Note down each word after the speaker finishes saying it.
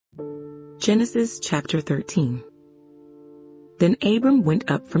Genesis chapter 13. Then Abram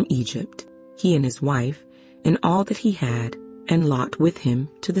went up from Egypt, he and his wife, and all that he had, and Lot with him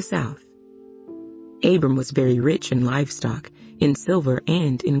to the south. Abram was very rich in livestock, in silver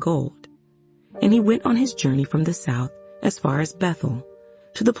and in gold. And he went on his journey from the south as far as Bethel,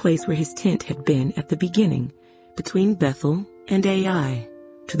 to the place where his tent had been at the beginning, between Bethel and Ai,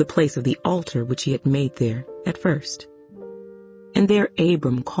 to the place of the altar which he had made there at first. And there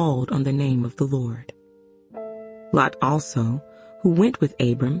Abram called on the name of the Lord. Lot also, who went with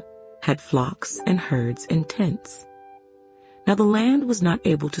Abram, had flocks and herds and tents. Now the land was not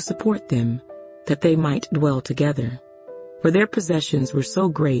able to support them, that they might dwell together, for their possessions were so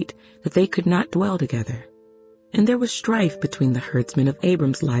great that they could not dwell together. And there was strife between the herdsmen of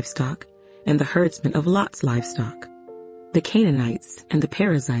Abram's livestock and the herdsmen of Lot's livestock. The Canaanites and the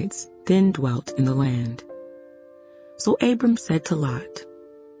Perizzites then dwelt in the land. So Abram said to Lot,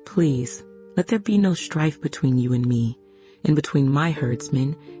 "Please, let there be no strife between you and me, and between my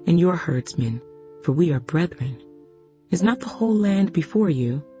herdsmen and your herdsmen, for we are brethren. Is not the whole land before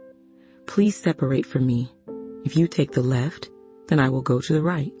you? Please separate from me. If you take the left, then I will go to the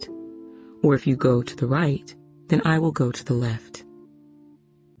right. Or if you go to the right, then I will go to the left."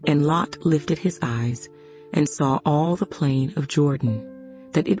 And Lot lifted his eyes and saw all the plain of Jordan,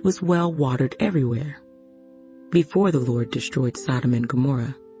 that it was well watered everywhere, before the Lord destroyed Sodom and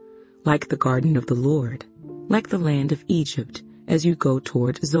Gomorrah, like the garden of the Lord, like the land of Egypt, as you go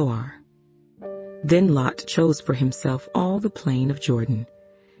toward Zoar. Then Lot chose for himself all the plain of Jordan,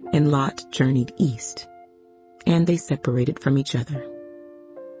 and Lot journeyed east, and they separated from each other.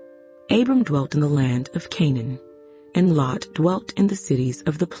 Abram dwelt in the land of Canaan, and Lot dwelt in the cities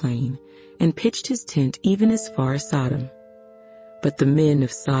of the plain, and pitched his tent even as far as Sodom. But the men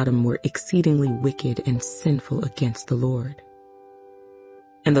of Sodom were exceedingly wicked and sinful against the Lord.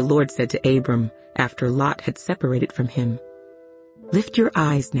 And the Lord said to Abram, after Lot had separated from him, "Lift your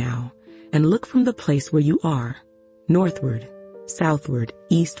eyes now, and look from the place where you are, northward, southward,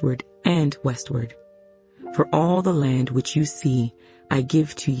 eastward, and westward. For all the land which you see I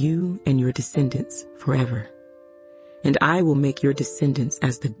give to you and your descendants forever. And I will make your descendants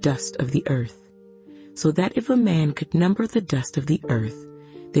as the dust of the earth, so that if a man could number the dust of the earth,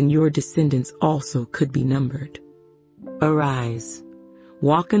 then your descendants also could be numbered. Arise,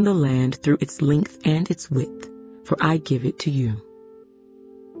 walk in the land through its length and its width, for I give it to you."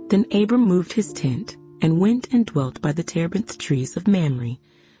 Then Abram moved his tent, and went and dwelt by the terebinth trees of Mamre,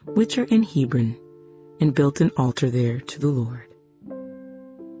 which are in Hebron, and built an altar there to the Lord.